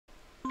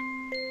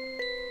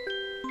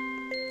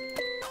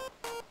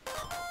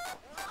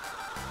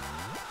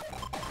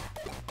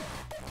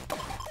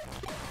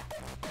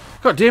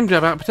Got DM'd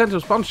about potential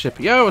sponsorship.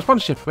 Yo, a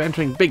sponsorship. We're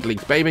entering big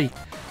leagues, baby.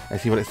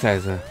 Let's see what it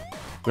says.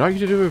 We'd like you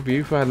to do a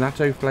review for a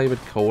natto flavoured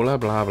cola,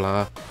 blah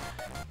blah.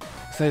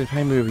 Say to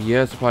pay me with a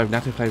year's supply of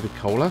natto flavoured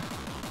cola.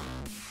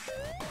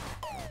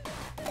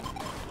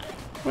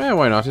 Well,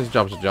 why not? This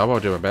job's a job. I'll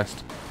do my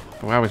best.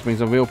 Wow, this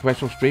means I'm a real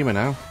professional streamer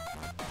now.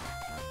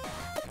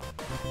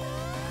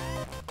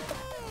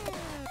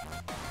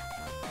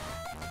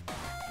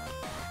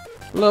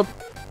 Love.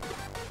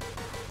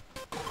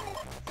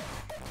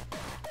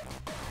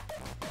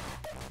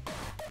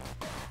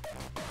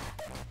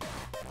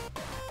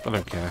 I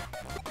don't care.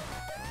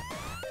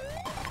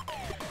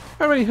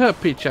 I really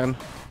hurt Peach-chan.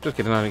 Just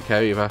kidding, I don't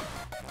care either.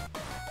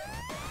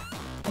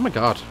 Oh my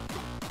god.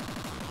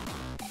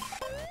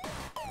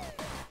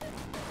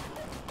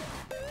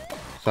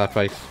 Sad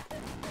face.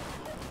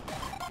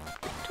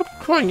 Stop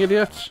crying,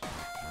 idiot.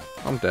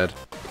 I'm dead.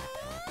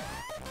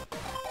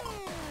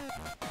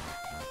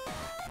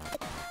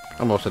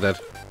 I'm also dead.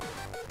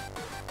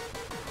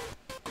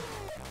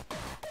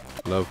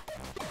 Love.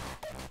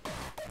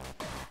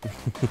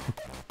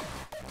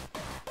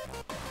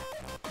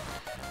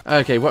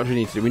 Okay, what do we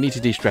need to do? We need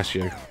to de-stress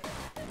you.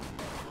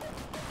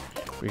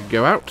 We can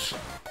go out.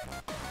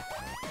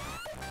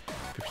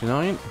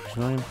 59,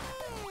 59.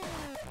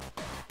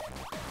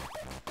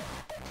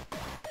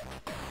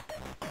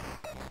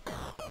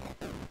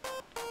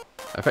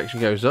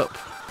 Affection goes up.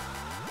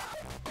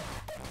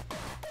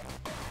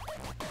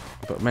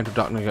 But mental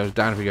darkness goes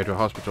down if we go to a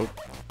hospital.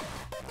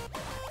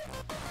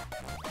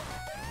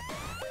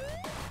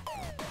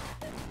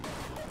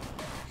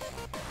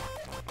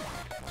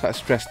 So that's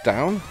stressed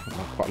down.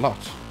 Oh, quite a lot.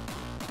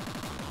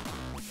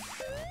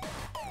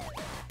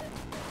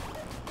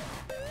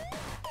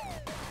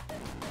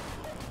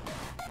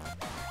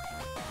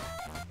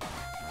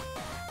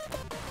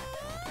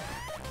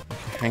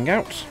 Okay, hang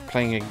out.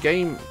 Playing a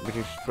game.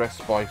 Reduce stress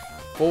by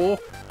 4.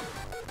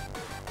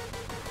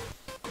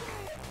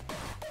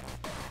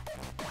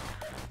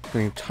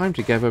 Spending time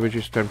together.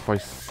 Reduce strength by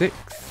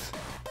 6.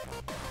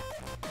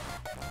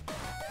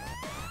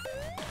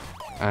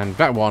 And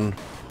that one.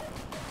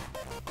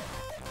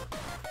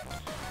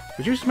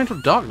 Reduces mental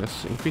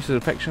darkness, increases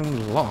affection a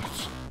lot.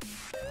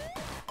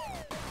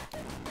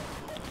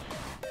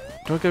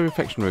 Do I go with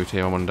affection route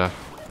here, I wonder?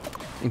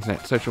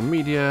 Internet, social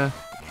media,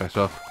 stress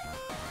up,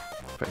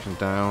 affection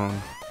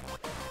down.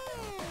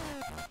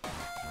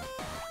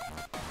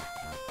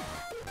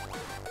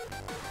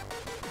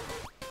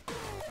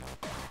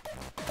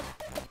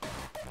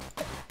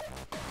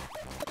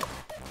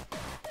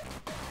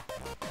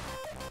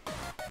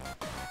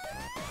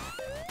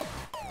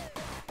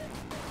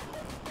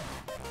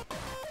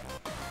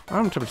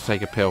 I'm tempted to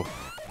take a pill,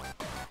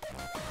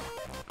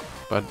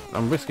 but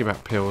I'm risky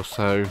about pills,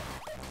 so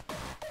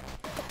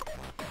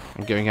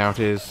and going out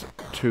is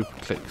 2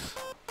 clicks.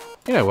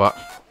 You know what?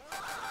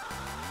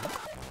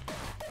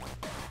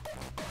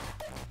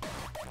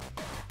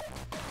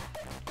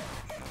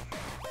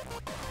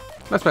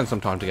 Let's spend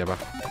some time together.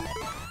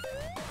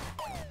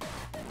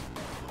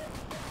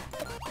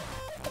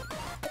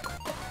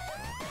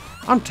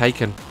 I'm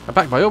taken. I'm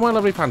backed by all my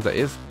lovely fans, that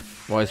is.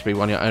 YSB,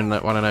 one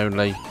and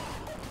only.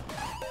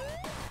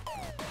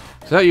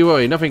 So don't you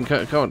worry, nothing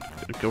can't go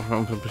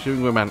from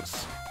pursuing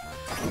romance.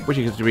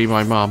 Wishing to be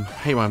my mum.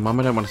 Hate my mum,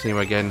 I don't want to see her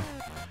again.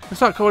 I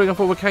start calling off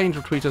all the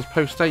angel tweeters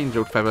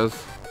post-angel feathers.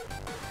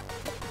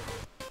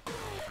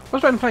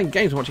 What's better than playing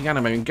games and watching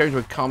anime and going to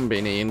a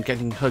combini and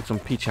getting hugs on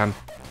Peach-chan?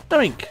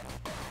 Noink!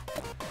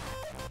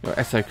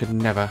 Your SO could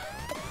never.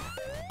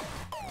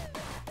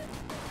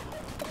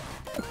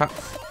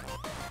 That's...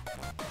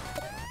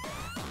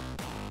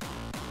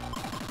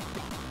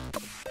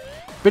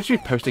 Bitch be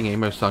posting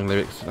emo song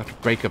lyrics. After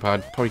breakup,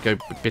 I'd probably go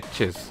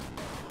bitches.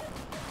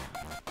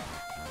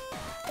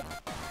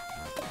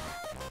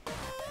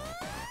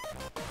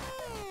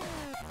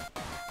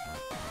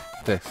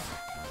 This.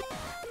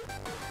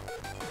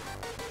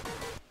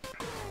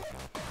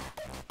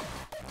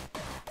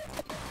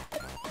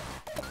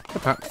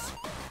 Perhaps.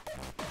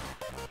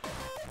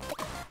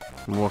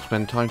 More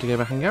spend time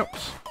together, hang out.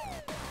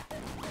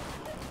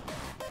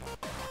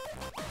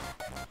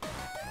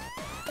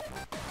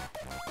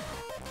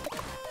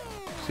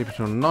 Sleep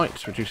until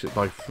night, reduce it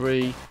by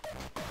 3.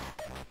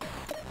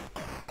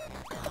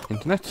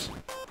 Internet.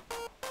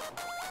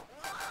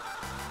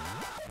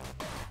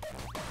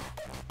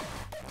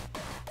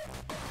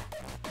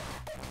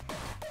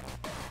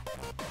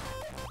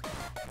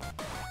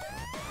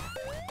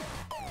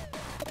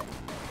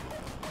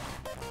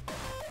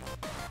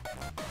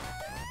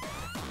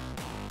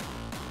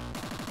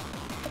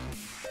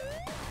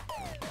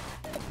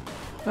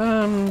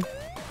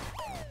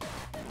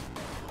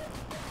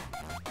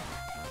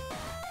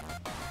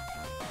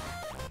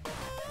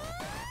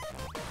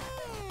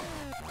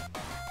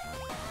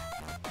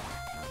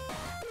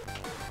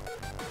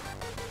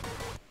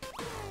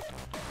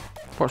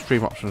 What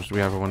stream options do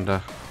we have, I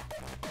wonder?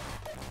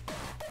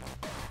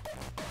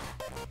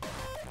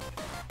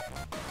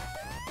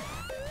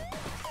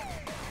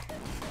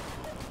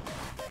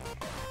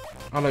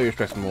 I'll know you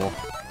stress more.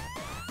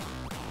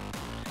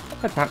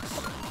 Head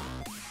packs.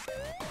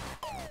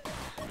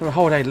 From a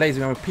whole day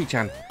lazing around with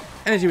Peachan.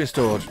 Energy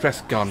restored.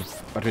 Stress gone.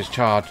 Batteries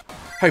charged.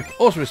 Hope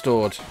also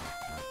restored.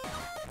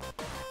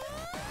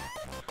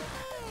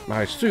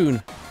 Marriage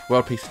soon.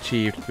 World peace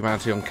achieved.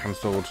 Humanity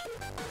uncancelled.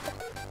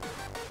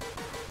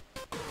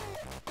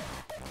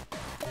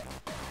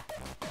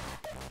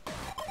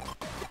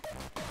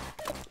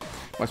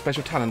 My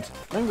special talent.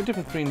 Knowing the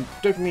difference between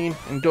dopamine,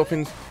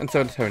 endorphins, and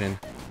serotonin.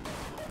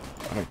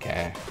 I don't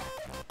care.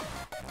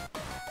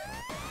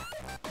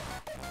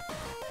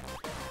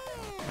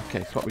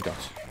 Okay, so what we got?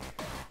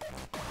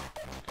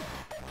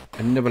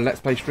 Another Let's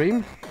Play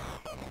stream.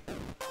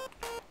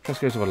 Stress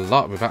goes up a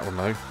lot with that one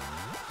though.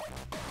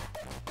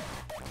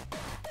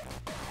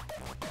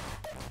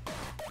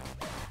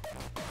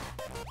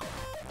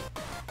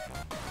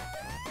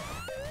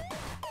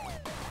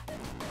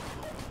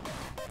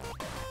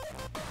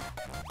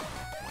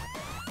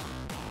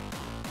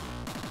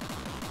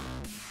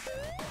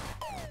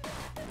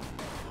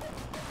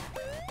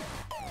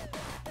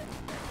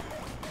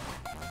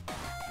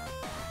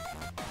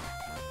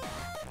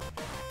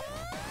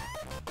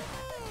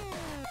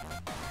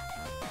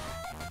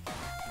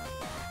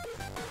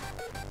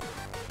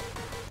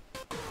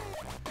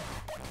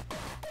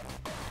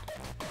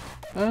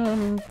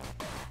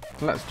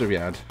 Let's do the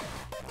ad.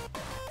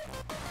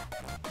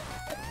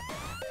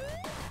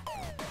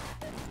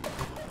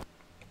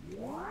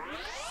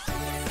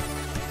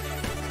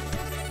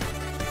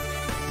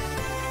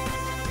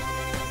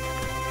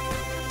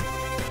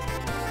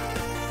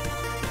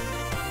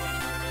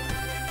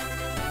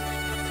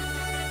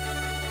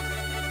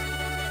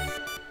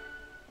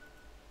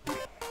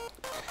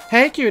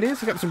 Hey cuties,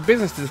 I've got some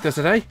business to discuss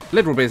today.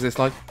 Literal business,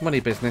 like money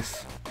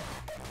business.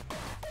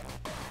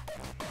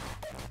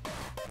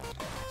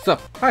 Sup?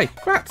 Hey,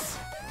 Grats!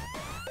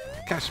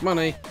 Cash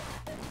money.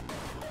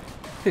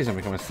 Please don't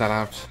become a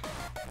sellout.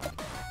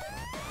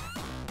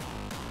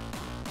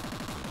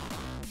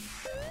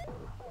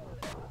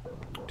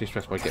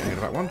 De-stressed by getting rid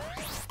of that one.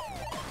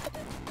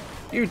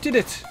 You did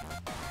it!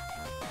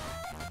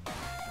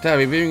 Today we're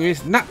reviewing this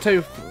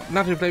natto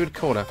flavoured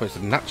cola. I thought it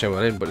said nacho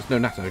earlier, but it's no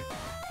natto.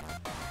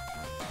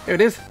 Here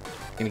it is.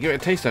 Gonna give it a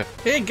taster.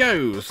 Here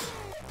goes!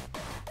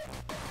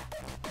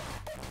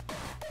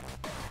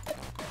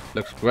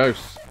 Looks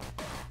gross.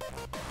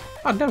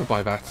 I'd never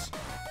buy that.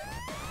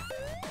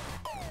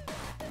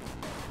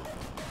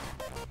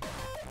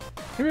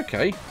 You're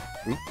okay.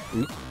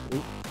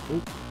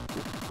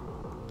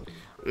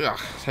 Ugh,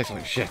 tastes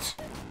like shit.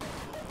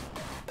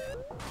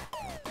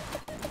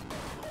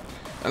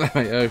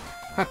 LMAO,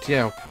 had to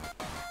help.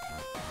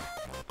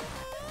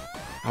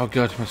 Oh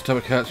god, my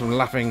stomach hurts from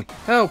laughing.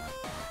 Help!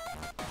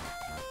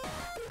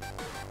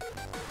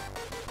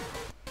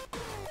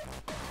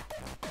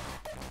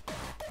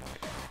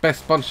 Best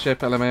sponsorship,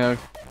 LMAO.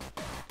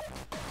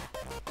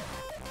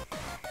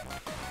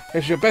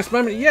 It's your best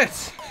moment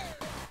yet!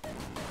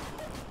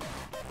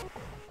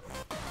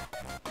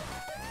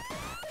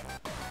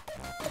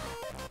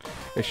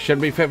 This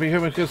shouldn't be fit for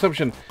human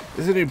consumption.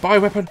 This is a new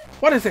bioweapon.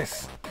 What is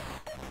this?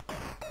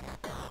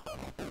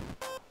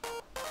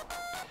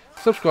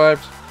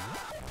 Subscribed.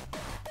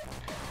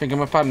 Think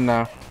I'm a fan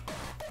now.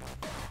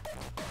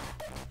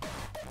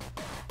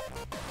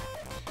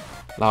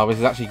 Wow, this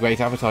is actually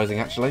great advertising,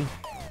 actually.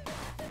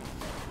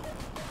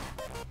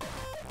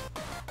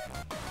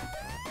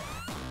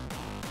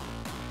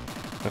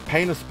 The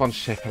pain of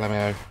sponsorship,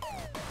 LMAO.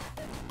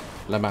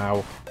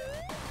 Lamau.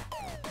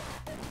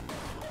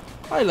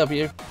 I love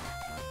you.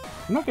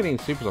 I'm not getting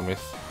supers on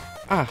this.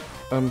 I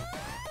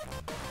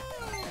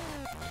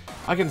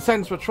can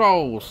sense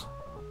patrols.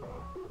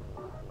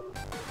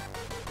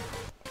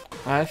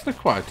 It's not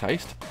quite a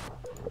taste.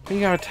 You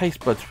can have a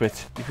taste buds for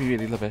it if you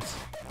really love it.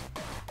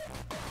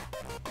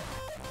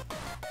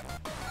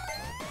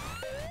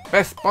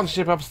 Best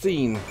sponsorship I've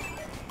seen.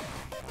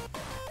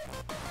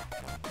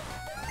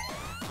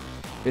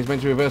 It's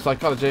meant to reverse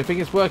psychology. I think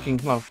it's working.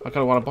 Well, I kind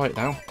of want to buy it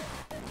now.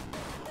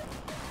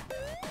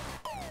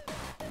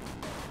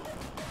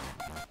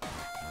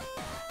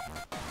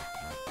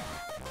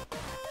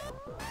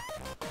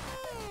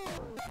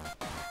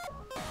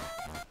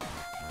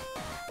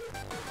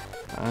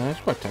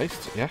 It's quite a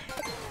taste, yeah.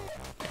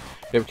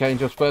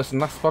 OMGkawaiiAngel's first and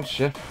last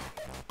sponsorship.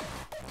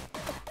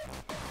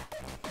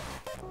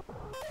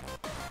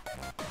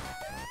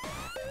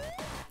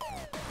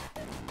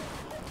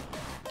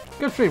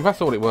 Good stream,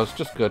 that's all it was,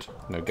 just good.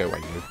 No, go away,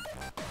 you.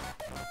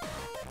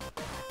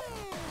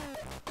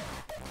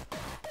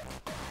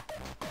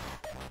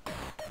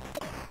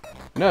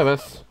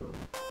 Nervous.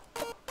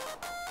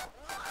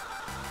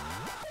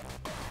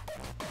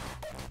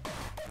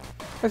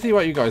 Let's see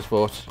what you guys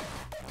thought.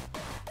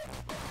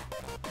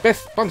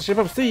 Best sponsorship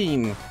I've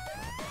seen!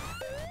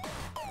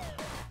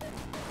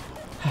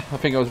 I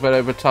think I was a bit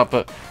over the top,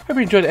 but I hope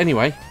you enjoyed it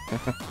anyway.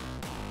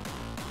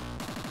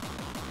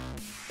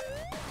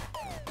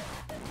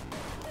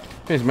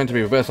 It's meant to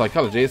be reverse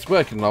psychology, it's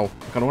working lol.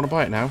 I kinda wanna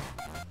buy it now.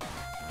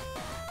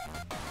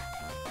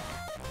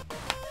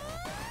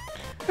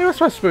 Hey, that's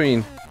my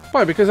spoon.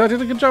 Why? Because I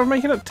did a good job of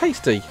making it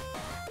tasty.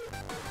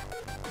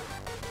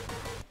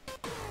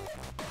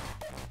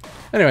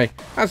 Anyway,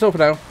 that's all for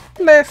now.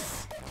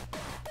 Bless!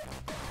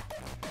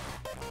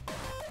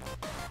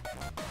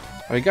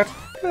 Oh, you got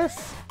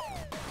bless.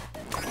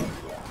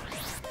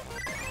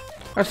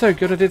 That's so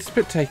good, I did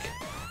spit take.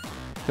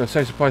 I was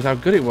so surprised how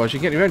good it was. You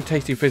can get your own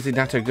tasty fizzy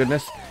natto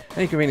goodness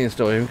any convenience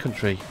store in the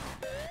country.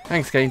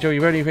 Thanks, Angel.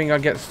 You only think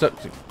I'd get stuck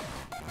to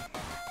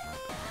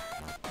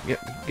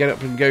get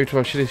up and go to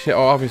a shitty shit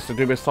office to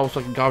do my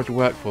soul-sucking garbage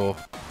work for?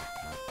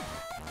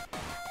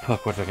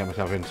 Fuck, what did I get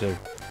myself into?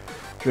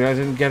 I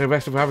didn't get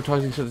arrested for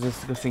advertising such a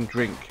disgusting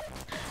drink.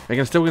 Are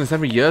you still going to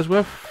send me years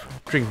worth?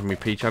 Drink from me,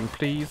 Peachan,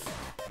 please.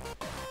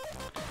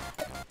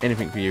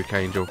 Anything for you,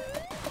 Angel.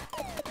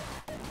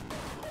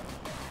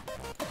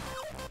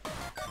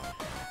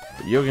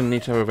 But you're going to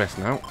need to have a rest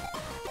now.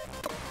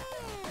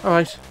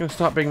 Alright, I'm going to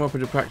start being more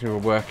productive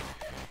at work.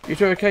 You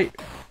two okay?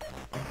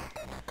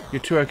 You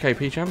two okay,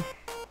 Peachan?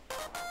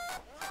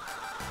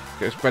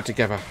 Get us spread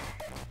together.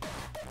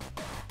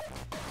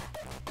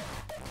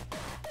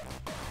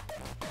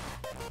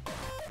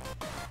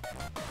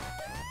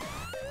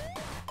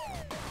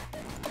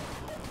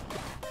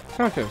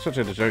 Sounds like such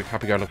a joke,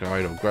 happy-go-lucky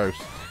idol, gross.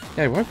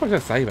 Yeah, why the fuck did I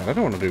say that? I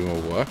don't want to do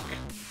more work.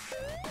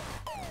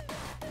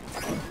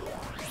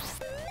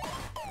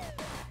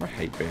 I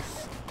hate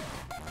this.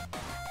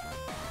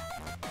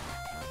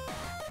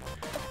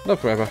 Love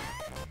forever.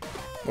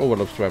 All the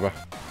loves forever.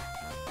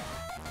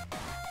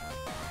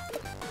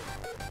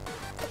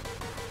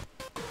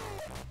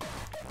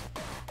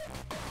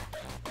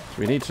 So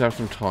we need to have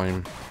some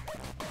time.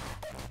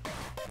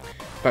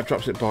 That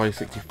drops it by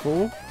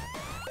 64.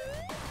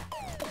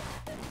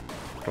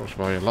 Drops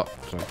by a lot,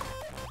 so.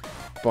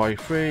 By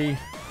 3,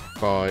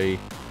 by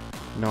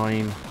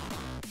 9.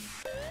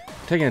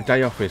 Taking a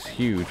day off is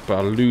huge, but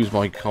I'll lose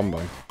my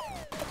combo.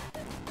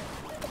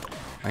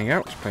 Hang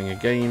out, playing a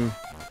game.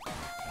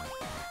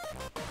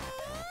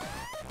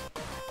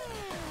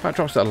 That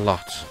drops it a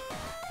lot.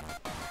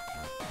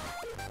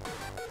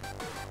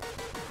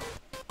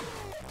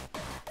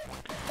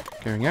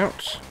 Going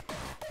out.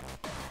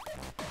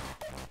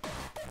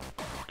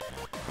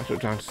 I took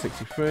it down to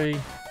 63.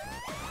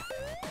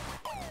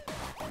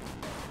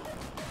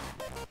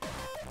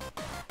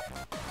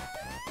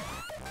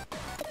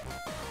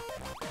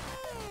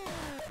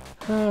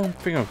 I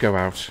think I'll go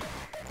out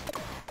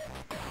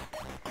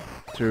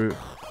to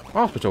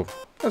hospital.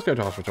 Let's go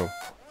to hospital.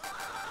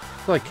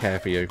 I care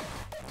for you.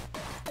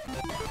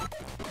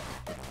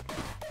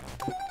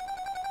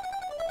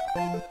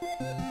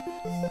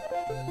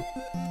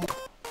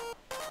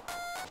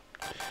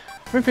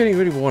 I've been feeling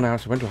really worn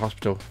out, so I went to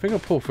hospital. I think I'll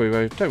pull through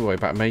though. Don't worry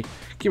about me.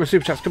 Keep my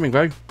super chats coming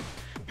though.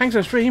 Thanks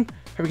for the stream.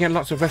 Hope you get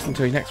lots of rest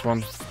until your next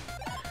one.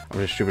 I'm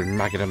just a stupid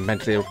maggot and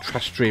mentally ill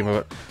trash streamer,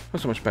 but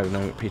it's so much better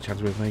knowing that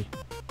Peachan's with me.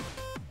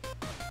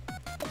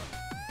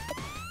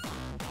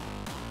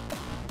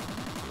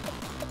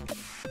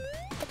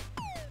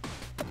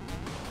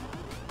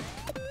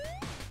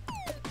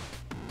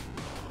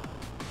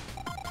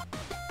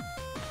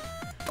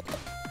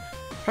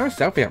 How is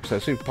selfie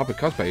episode? Super Papa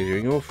Cosplay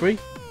doing all free?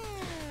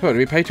 Oh, do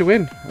we pay to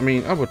win? I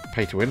mean, I would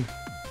pay to win.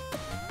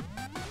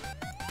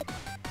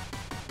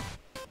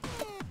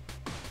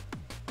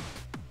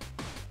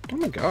 Oh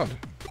my god.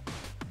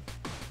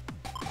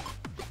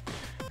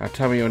 Now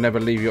tell me you'll never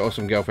leave your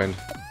awesome girlfriend.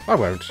 I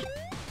won't.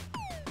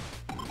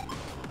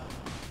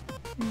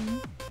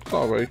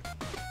 Sorry.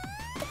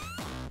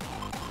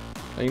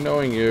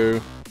 Ignoring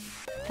you.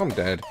 I'm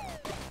dead.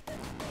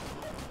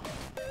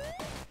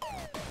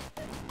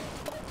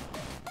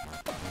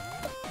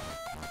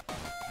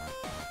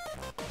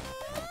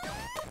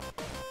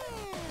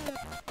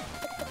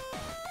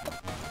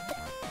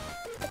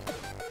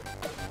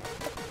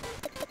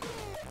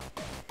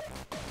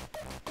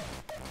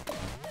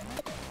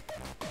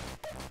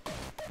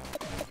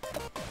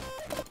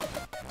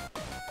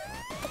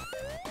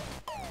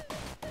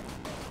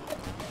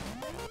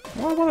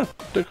 I want to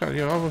look at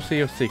you. I want to see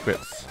your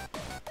secrets.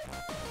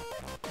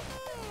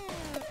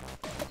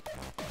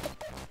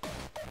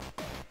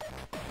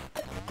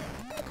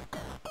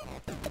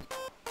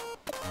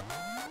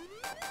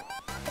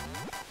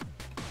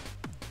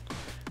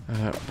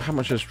 How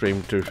much does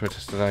stream do for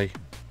us today?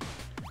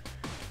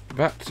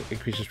 That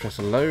increases stress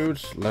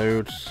loads.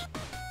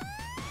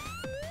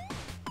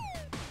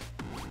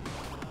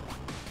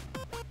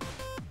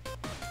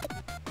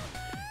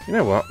 You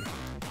know what?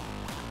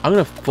 I'm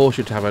going to force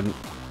you to have a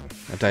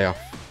day off.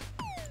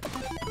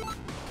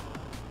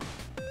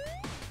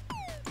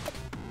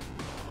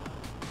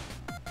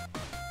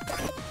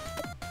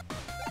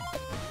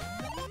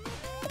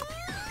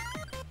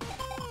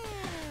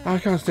 I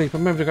can't sleep. I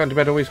remember going to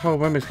bed, all these whole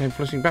memories came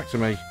flushing back to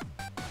me.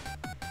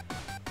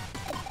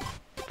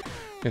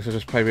 Guess I'll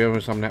just play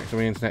with some next on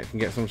the internet and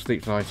get some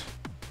sleep tonight.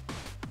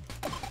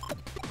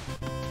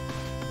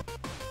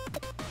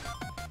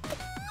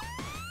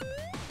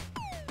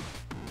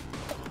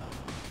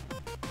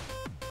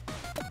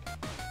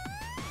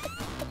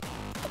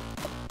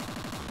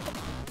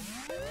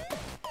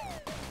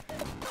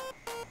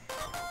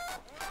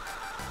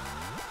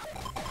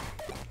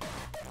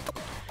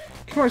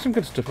 Can you write some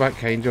good stuff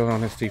about Angel and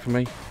honesty for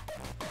me?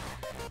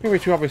 Maybe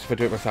too obvious if I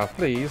do it myself,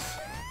 please.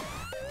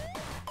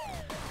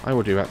 I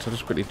will do that, so I'll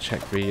just quickly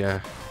check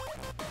the...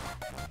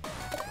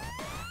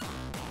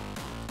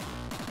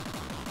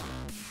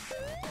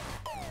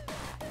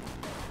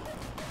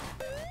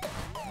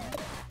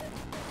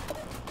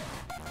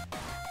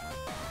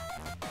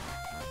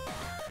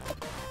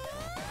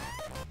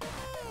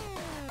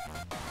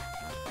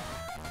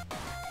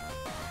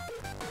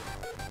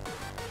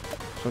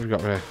 So what have we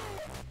got there?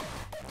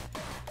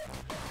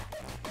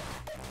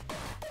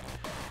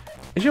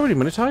 Is she already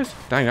monetized?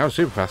 Dang, that was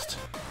super fast.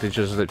 Did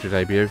just literally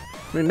debut.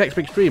 I mean, next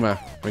big streamer.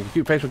 I mean, a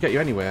cute face will get you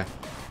anywhere.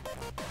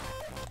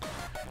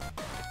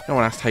 No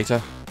one asked,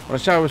 hater. Want to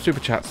shower with super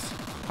chats?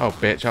 Oh,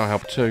 bitch, I'll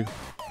help too.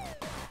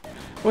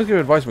 Always give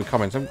advice in the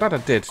comments. I'm glad I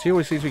did. She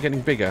always seems to be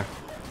getting bigger.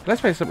 But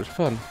let's make it so much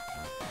fun.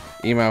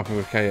 Email me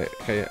with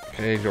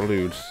KawaiiAngel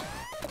Ludes.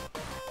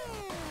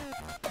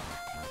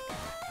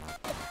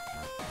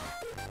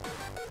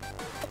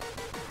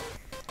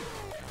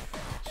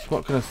 So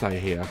what can I say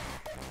here?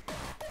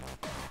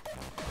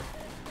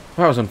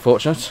 That was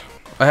unfortunate.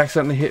 I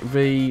accidentally hit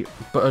the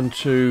button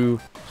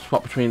to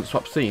swap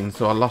scenes,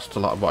 so I lost a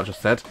lot of what I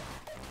just said.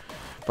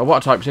 But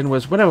what I typed in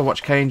was, whenever I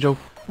watch KawaiiAngel,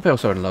 I feel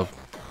so in love.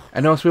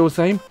 And else feel the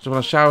same? So when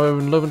I shower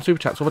in love and super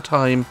chats all the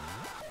time.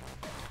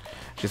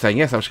 She's saying,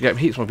 yes, I should get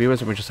heaps more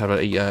viewers, and we just have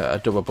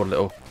a double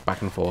little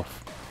back and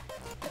forth.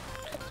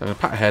 So I'm going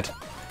to pat her head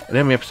and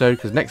end the episode,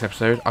 because next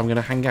episode I'm going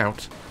to hang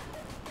out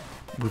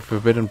with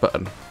Forbidden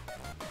Button.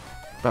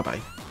 Bye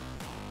bye.